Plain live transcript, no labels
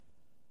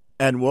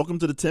And welcome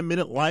to the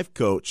 10-Minute Life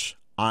Coach.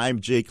 I'm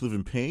Jay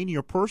Cleveland Payne,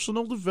 your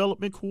personal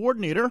development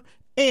coordinator,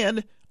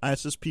 and I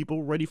assist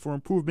people ready for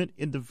improvement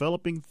in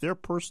developing their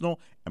personal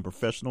and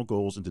professional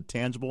goals into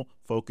tangible,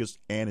 focused,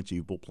 and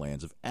achievable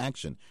plans of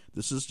action.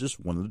 This is just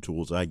one of the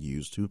tools I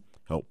use to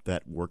help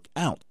that work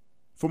out.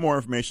 For more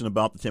information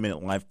about the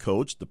 10-Minute Life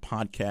Coach, the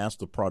podcast,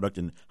 the product,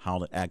 and how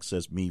to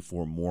access me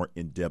for more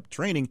in-depth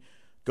training,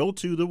 go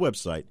to the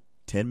website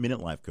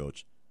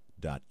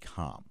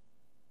 10minutelifecoach.com.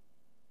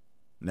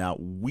 Now,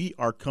 we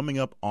are coming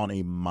up on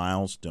a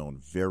milestone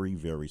very,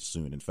 very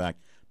soon. In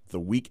fact, the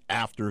week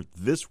after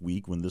this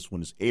week, when this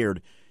one is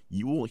aired,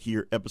 you will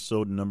hear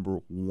episode number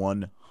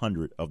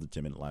 100 of the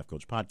 10-Minute Life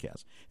Coach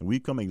podcast. And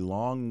we've come a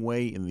long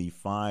way in the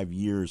 5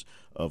 years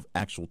of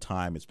actual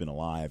time it's been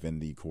alive.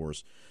 And of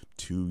course,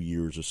 2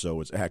 years or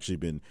so it's actually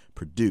been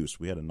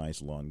produced. We had a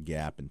nice long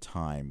gap in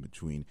time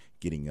between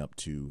getting up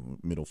to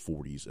middle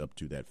 40s, up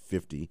to that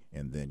 50,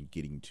 and then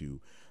getting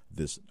to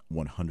this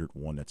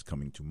 101 that's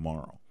coming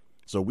tomorrow.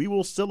 So we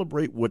will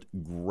celebrate with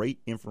great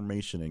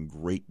information and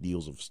great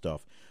deals of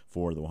stuff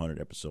for the 100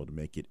 episode to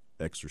make it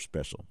extra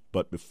special.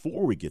 But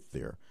before we get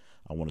there,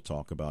 I want to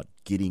talk about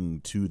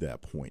getting to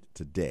that point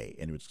today.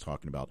 And it's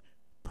talking about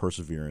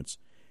perseverance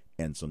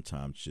and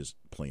sometimes just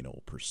plain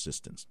old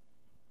persistence.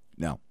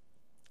 Now,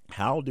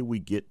 how do we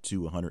get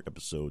to 100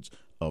 episodes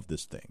of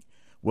this thing?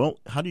 Well,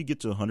 how do you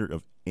get to 100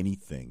 of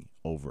anything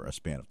over a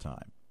span of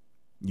time?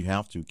 You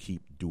have to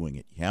keep doing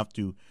it.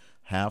 You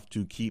have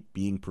to keep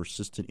being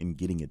persistent in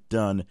getting it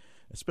done,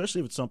 especially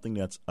if it's something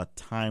that's a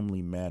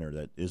timely manner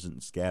that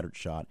isn't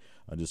scattershot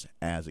just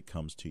as it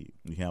comes to you.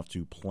 You have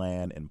to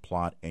plan and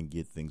plot and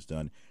get things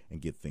done and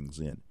get things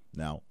in.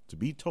 Now, to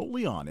be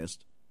totally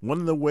honest, one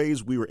of the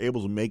ways we were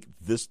able to make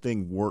this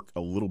thing work a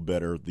little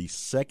better the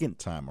second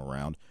time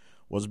around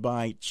was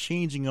by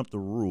changing up the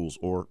rules,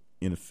 or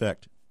in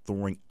effect,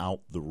 throwing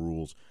out the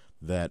rules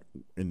that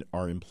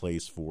are in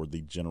place for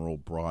the general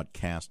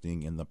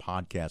broadcasting and the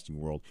podcasting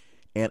world,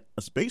 and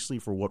especially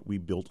for what we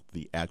built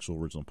the actual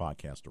original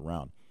podcast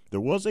around. There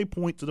was a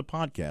point to the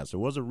podcast. There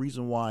was a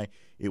reason why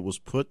it was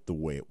put the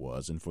way it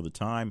was, and for the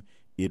time,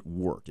 it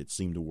worked. It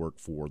seemed to work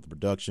for the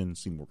production,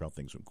 seemed to work how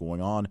things were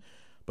going on,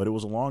 but it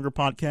was a longer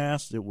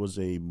podcast. It was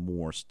a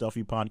more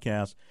stuffy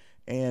podcast,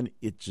 and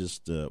it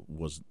just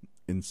was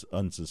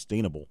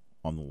unsustainable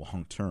on the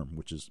long term,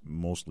 which is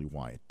mostly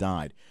why it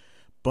died.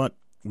 But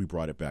we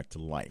brought it back to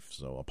life.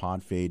 So a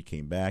pod fade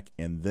came back,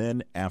 and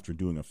then after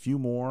doing a few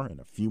more and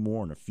a few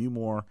more and a few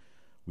more,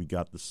 we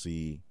got to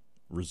see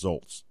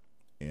results.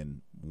 And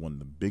one of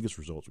the biggest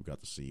results we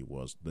got to see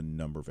was the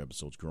number of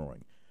episodes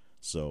growing.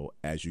 So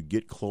as you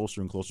get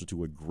closer and closer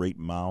to a great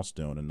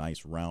milestone, a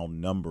nice round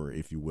number,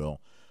 if you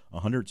will,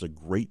 100 is a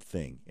great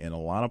thing. And a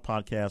lot of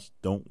podcasts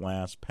don't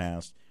last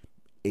past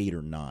 8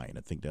 or 9.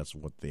 I think that's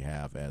what they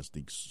have as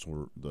the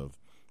sort of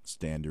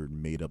standard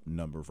made-up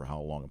number for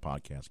how long a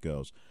podcast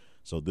goes.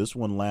 So this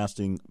one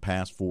lasting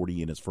past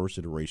 40 in its first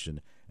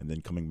iteration and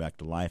then coming back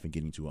to life and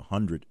getting to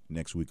 100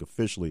 next week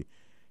officially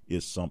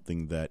is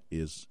something that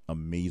is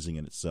amazing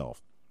in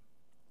itself.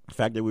 The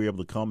fact that we were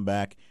able to come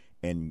back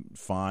and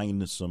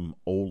find some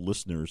old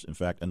listeners. In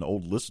fact, an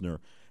old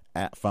listener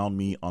found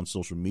me on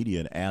social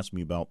media and asked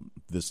me about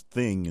this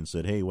thing and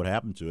said, hey, what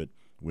happened to it,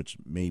 which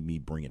made me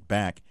bring it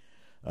back.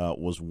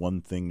 Was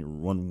one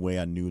way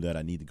I knew that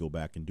I need to go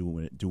back and do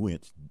it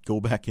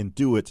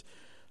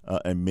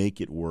and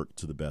make it work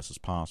to the best as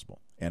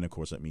possible. And, of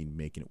course, that means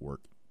making it work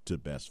to the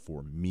best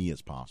for me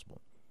as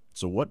possible.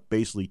 So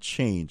basically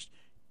changed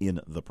in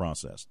the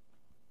process?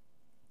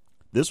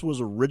 This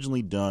was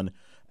originally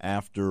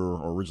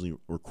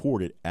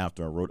recorded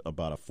after I wrote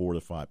about a 4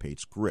 to 5 page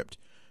script.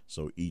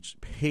 So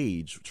each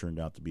page turned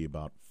out to be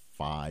about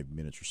 5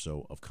 minutes or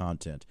so of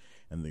content.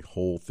 And the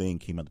whole thing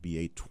came out to be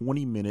a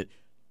 20-minute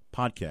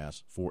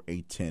podcast for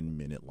a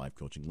 10-minute life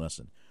coaching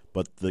lesson.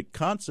 But the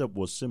concept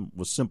was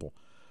simple.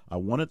 I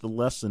wanted the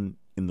lesson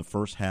in the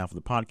first half of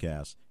the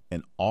podcast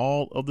and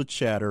all of the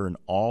chatter and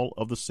all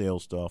of the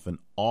sales stuff and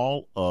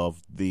all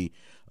of the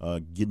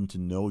getting to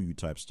know you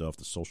type stuff,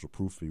 the social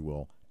proof, if you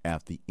will,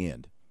 at the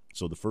end.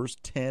 So the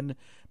first 10,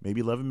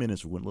 maybe 11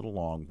 minutes, went a little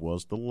long,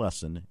 was the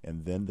lesson,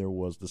 and then there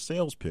was the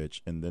sales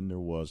pitch, and then there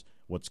was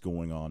what's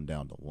going on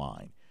down the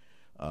line.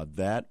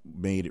 That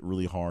made it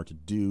really hard to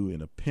do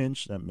in a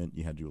pinch. That meant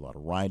you had to do a lot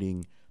of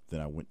writing.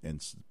 Then I went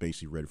and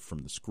basically read from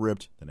the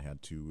script. Then I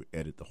had to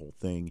edit the whole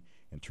thing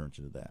and turn it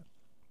into that.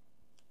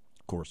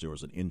 Of course, there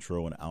was an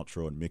intro and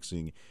outro and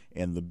mixing.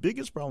 And the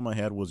biggest problem I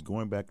had was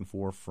going back and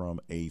forth from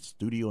a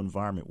studio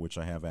environment, which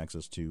I have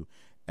access to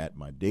at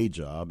my day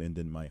job, and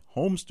then my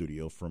home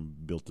studio from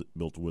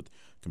built with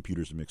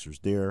computers and mixers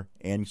there,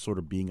 and sort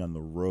of being on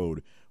the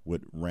road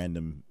with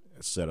random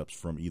setups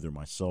from either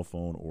my cell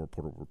phone or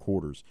portable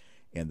recorders,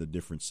 and the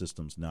different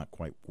systems not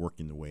quite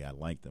working the way I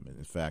like them. And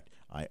in fact,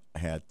 I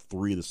had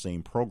 3 of the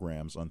same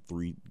programs on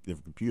 3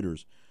 different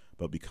computers,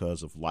 but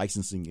because of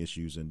licensing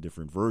issues and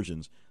different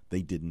versions,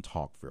 they didn't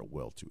talk very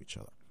well to each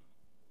other.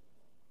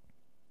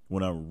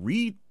 When I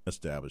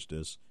re-established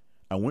this,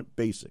 I went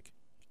basic.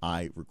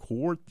 I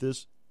record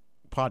this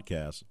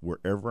podcast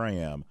wherever I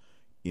am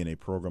in a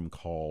program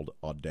called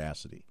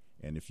Audacity.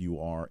 And if you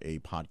are a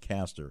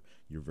podcaster,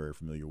 you're very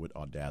familiar with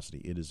Audacity.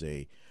 It is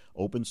a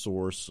open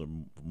source,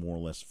 more or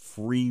less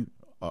free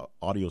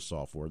audio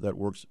software that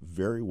works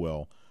very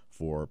well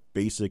for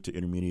basic to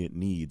intermediate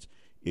needs.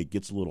 It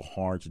gets a little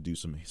hard to do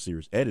some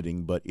serious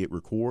editing, but it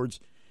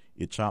records,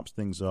 it chops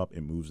things up,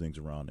 and moves things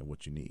around and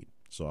what you need.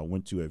 So I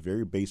went to a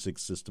very basic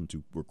system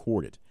to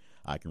record it.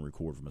 I can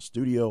record from a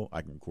studio,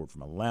 I can record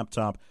from a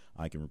laptop,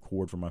 I can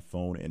record from my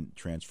phone and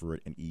transfer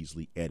it and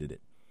easily edit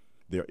it.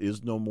 There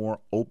is no more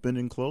open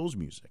and close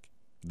music.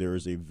 There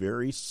is a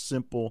very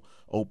simple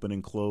open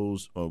and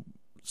close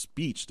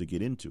speech to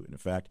get into it. In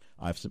fact,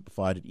 I've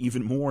simplified it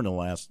even more in the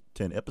last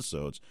 10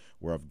 episodes,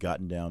 where I've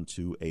gotten down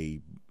to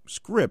a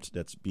script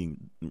that's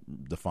being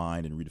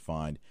defined and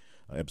redefined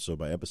episode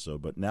by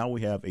episode. But now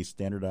we have a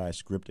standardized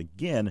script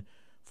again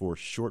for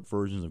short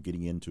versions of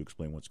getting in to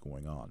explain what's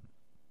going on.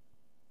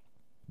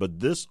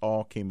 But this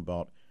all came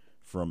about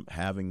from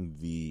having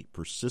the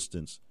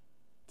persistence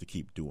to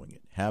keep doing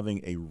it,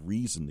 having a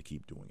reason to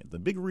keep doing it. The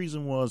big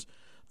reason was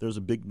there's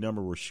a big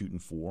number we're shooting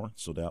for,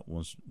 so that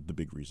was the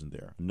big reason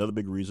there. Another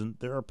big reason,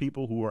 there are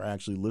people who are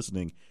actually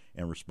listening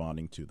and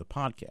responding to the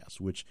podcast,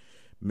 which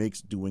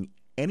makes doing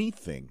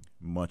anything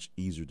much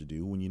easier to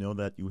do when you know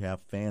that you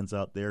have fans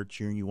out there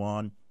cheering you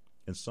on,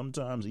 and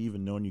sometimes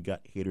even knowing you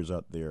got haters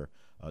out there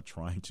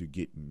trying to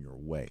get in your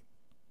way.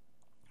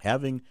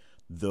 Having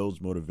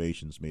those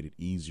motivations made it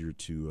easier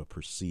to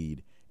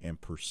proceed and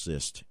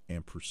persist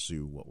and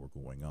pursue what we're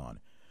going on.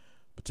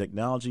 But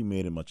technology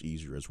made it much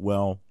easier as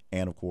well.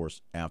 And of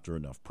course, after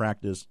enough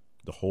practice,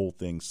 the whole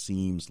thing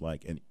seems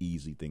like an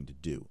easy thing to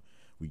do.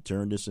 We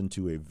turned this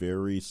into a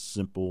very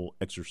simple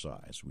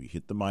exercise. We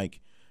hit the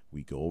mic,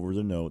 we go over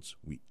the notes,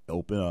 we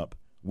open up,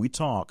 we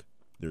talk.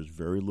 There's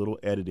very little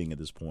editing at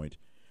this point.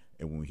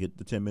 And when we hit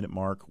the 10-minute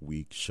mark,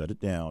 we shut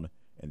it down,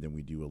 and then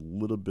we do a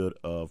little bit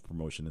of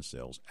promotion and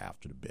sales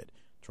after the bit.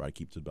 Try to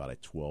keep it to about a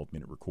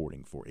 12-minute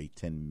recording for a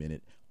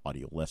 10-minute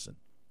audio lesson.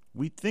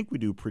 We think we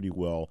do pretty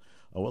well,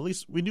 or at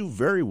least we do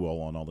very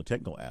well on all the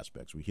technical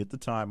aspects. We hit the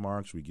time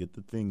marks, we get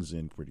the things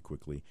in pretty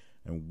quickly,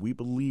 and we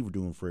believe we're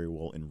doing very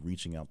well in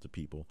reaching out to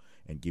people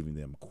and giving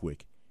them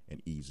quick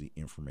and easy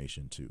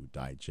information to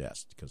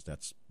digest, because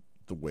that's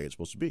the way it's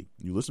supposed to be.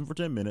 You listen for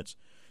 10 minutes,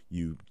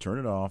 you turn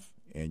it off,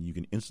 and you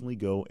can instantly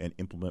go and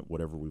implement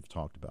whatever we've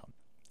talked about.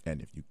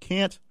 And if you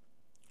can't,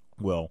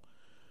 well,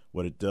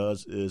 what it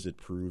does is it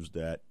proves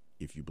that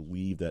if you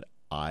believe that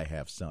I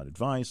have sound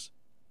advice,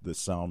 the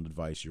sound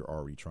advice you're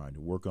already trying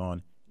to work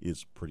on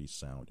is pretty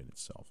sound in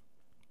itself.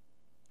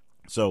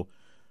 So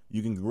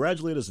you can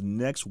congratulate us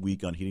next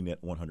week on hitting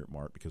that 100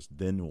 mark, because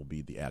then will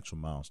be the actual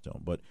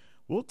milestone. But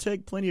we'll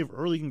take plenty of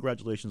early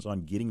congratulations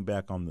on getting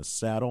back on the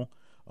saddle,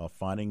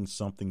 finding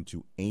something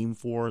to aim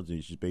for. It's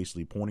just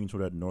basically pointing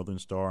toward that northern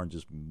star and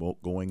just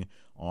going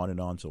on and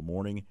on till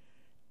morning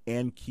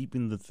and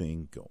keeping the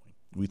thing going.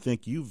 We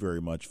thank you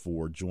very much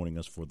for joining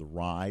us for the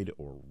ride,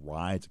 or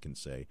rides, I can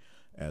say,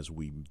 as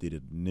we did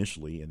it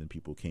initially, and then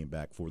people came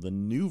back for the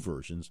new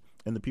versions,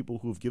 and the people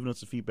who have given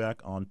us the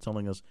feedback on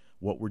telling us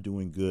what we're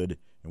doing good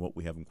and what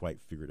we haven't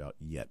quite figured out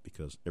yet,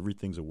 because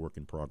everything's a work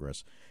in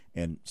progress.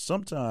 And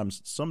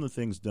sometimes some of the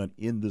things done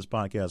in this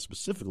podcast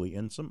specifically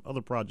and some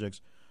other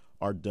projects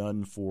are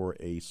done for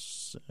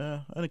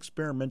an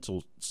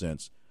experimental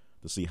sense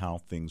to see how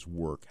things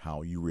work,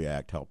 how you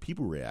react, how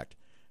people react,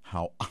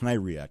 how I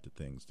react to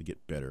things, to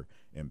get better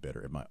and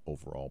better at my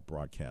overall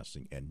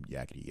broadcasting and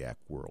yakety yak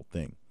world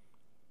thing.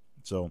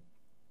 So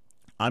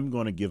I'm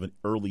going to give an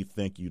early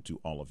thank you to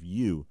all of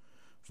you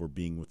for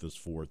being with us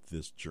for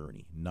this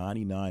journey.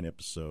 99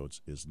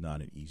 episodes is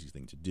not an easy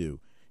thing to do,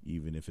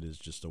 even if it is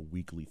just a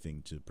weekly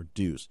thing to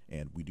produce.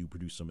 And we do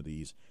produce some of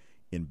these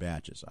in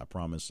batches. I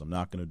promise I'm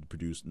not going to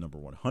produce number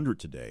 100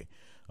 today,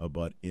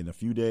 but in a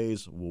few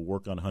days we'll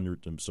work on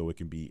 100 so it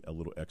can be a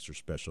little extra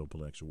special,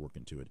 put extra work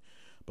into it.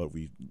 But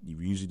we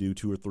usually do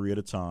 2 or 3 at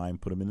a time,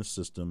 put them in the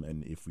system,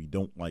 and if we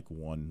don't like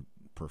one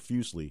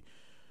profusely,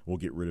 we'll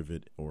get rid of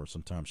it or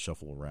sometimes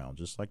shuffle around,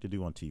 just like they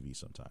do on TV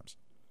sometimes.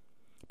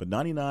 But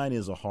 99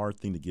 is a hard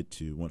thing to get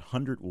to.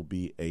 100 will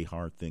be a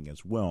hard thing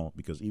as well,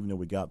 because even though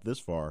we got this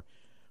far,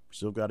 we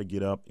still got to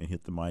get up and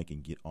hit the mic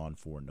and get on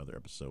for another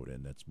episode.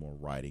 And that's more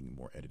writing,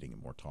 more editing,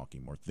 and more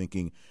talking, more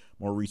thinking,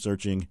 more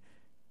researching,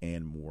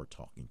 and more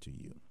talking to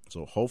you.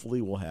 So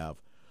hopefully we'll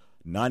have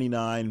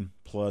 99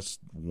 plus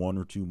 1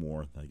 or 2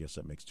 more. I guess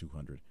that makes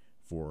 200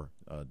 for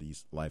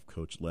these life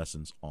coach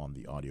lessons on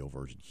the audio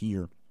version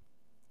here.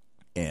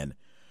 And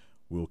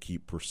we'll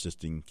keep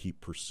persisting,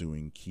 keep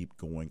pursuing, keep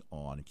going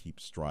on, keep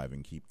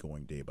striving, keep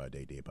going day by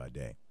day, day by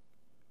day.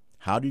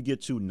 How do you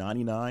get to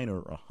 99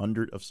 or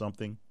 100 of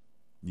something?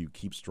 You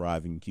keep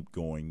striving, keep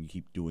going, you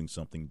keep doing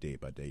something day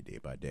by day, day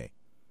by day.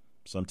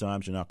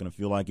 Sometimes you're not going to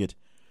feel like it.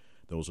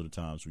 Those are the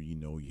times where you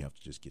know you have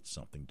to just get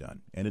something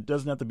done. And it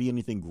doesn't have to be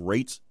anything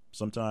great.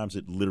 Sometimes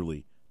it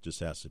literally just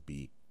has to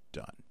be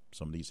done.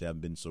 Some of these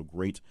haven't been so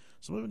great.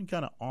 Some have been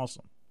kind of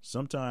awesome.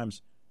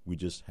 Sometimes we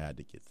just had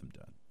to get them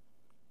done.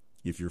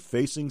 If you're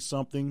facing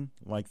something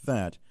like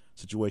that,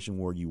 situation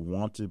where you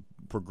want to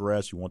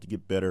progress, you want to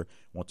get better,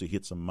 want to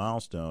hit some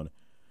milestone,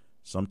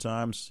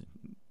 sometimes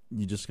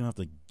you just going to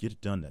have to get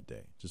it done that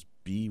day. Just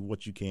be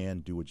what you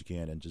can, do what you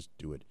can, and just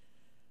do it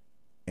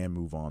and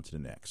move on to the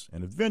next.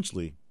 And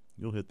eventually,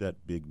 you'll hit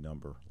that big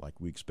number like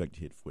we expect to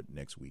hit for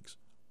next week's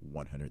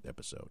 100th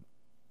episode.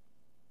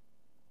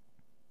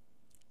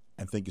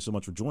 And thank you so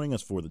much for joining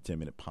us for the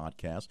 10-Minute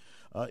Podcast.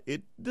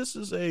 This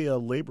is a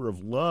labor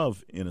of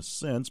love in a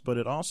sense, but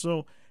it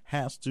also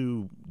has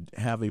to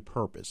have a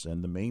purpose.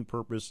 And the main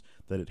purpose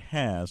that it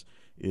has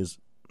is,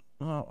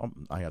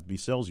 I have to be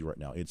salesy right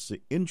now. It's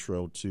the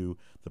intro to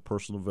the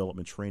personal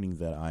development training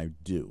that I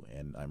do.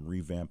 And I'm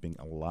revamping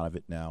a lot of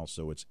it now,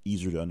 so it's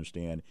easier to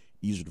understand,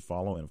 easier to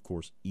follow, and, of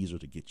course, easier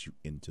to get you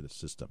into the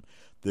system.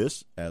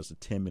 This, as the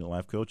 10-Minute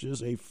Life Coach,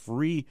 is a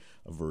free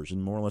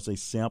version, more or less a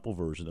sample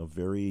version of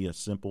very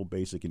simple,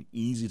 basic, and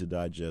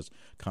easy-to-digest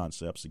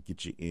concepts that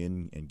get you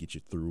in and get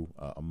you through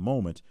a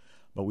moment.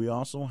 But we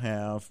also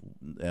have,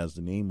 as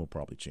the name will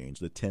probably change,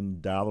 the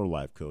 $10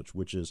 Life Coach,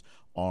 which is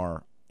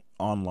our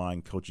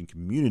online coaching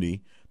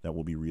community that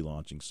will be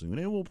relaunching soon.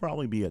 It will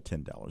probably be at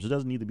 $10. It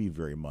doesn't need to be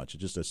very much.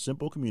 It's just a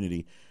simple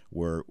community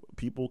where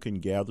people can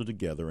gather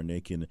together and they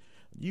can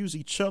use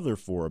each other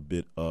for a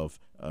bit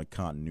of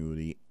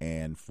continuity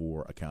and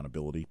for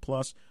accountability,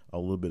 plus a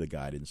little bit of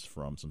guidance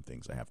from some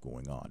things I have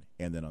going on.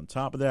 And then on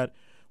top of that,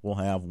 we'll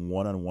have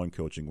one-on-one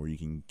coaching where you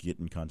can get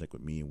in contact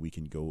with me and we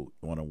can go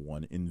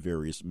one-on-one in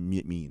various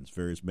means,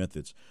 various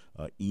methods.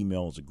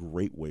 Email is a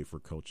great way for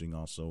coaching,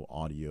 also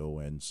audio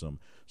and some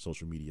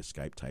social media,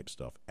 Skype type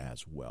stuff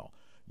as well.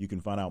 You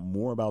can find out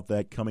more about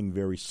that coming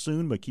very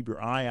soon, but keep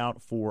your eye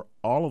out for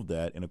all of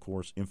that and, of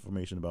course,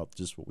 information about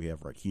just what we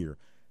have right here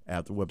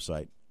at the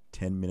website,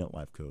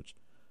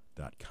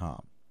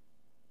 10minutelifecoach.com.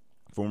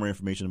 For more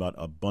information about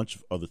a bunch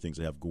of other things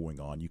I have going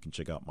on, you can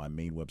check out my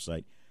main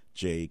website,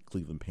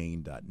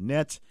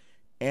 jclevelandpayne.net.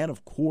 And,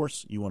 of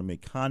course, you want to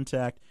make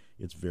contact.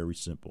 It's very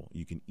simple.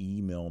 You can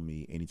email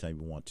me anytime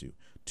you want to.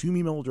 Two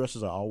email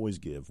addresses I always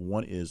give.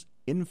 One is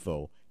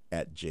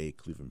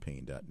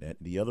info@jclevelandpayne.net.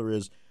 The other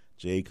is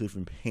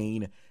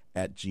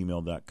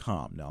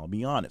jclevelandpayne@gmail.com. Now, I'll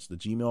be honest. The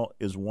Gmail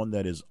is one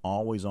that is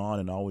always on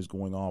and always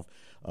going off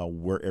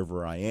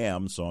wherever I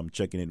am, so I'm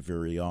checking it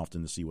very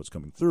often to see what's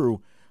coming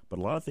through. But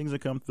a lot of things that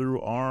come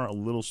through are a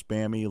little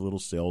spammy, a little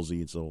salesy,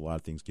 and so a lot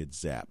of things get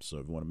zapped. So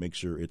if you want to make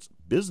sure it's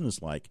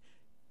business-like,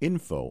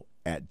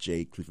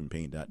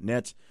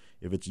 info@jclevelandpayne.net.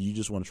 If it's you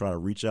just want to try to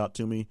reach out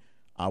to me,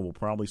 I will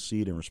probably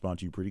see it and respond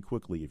to you pretty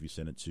quickly if you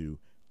send it to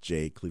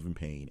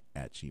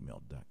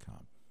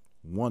jclevelandpayne@gmail.com.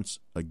 Once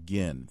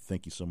again,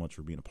 thank you so much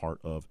for being a part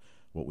of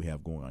what we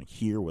have going on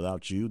here.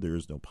 Without you, there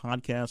is no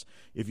podcast.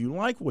 If you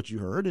like what you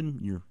heard,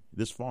 and you're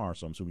this far,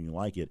 so I'm assuming you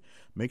like it,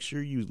 make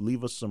sure you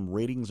leave us some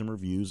ratings and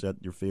reviews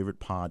at your favorite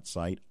pod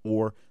site,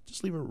 or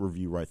just leave a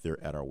review right there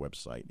at our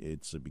website.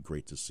 It'd be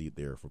great to see it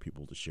there for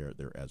people to share it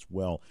there as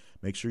well.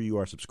 Make sure you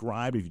are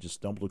subscribed. If you just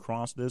stumbled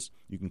across this,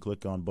 you can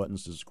click on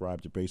buttons to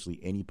subscribe to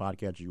basically any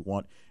podcast you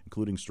want,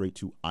 including straight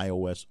to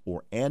iOS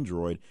or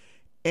Android.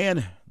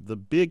 And the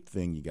big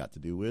thing you got to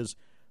do is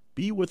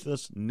be with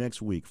us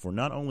next week for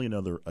not only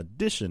another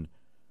edition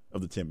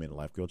of the 10-Minute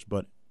Life Coach,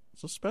 but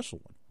it's a special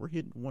one. We're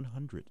hitting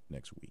 100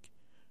 next week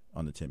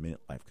on the 10-Minute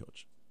Life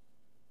Coach.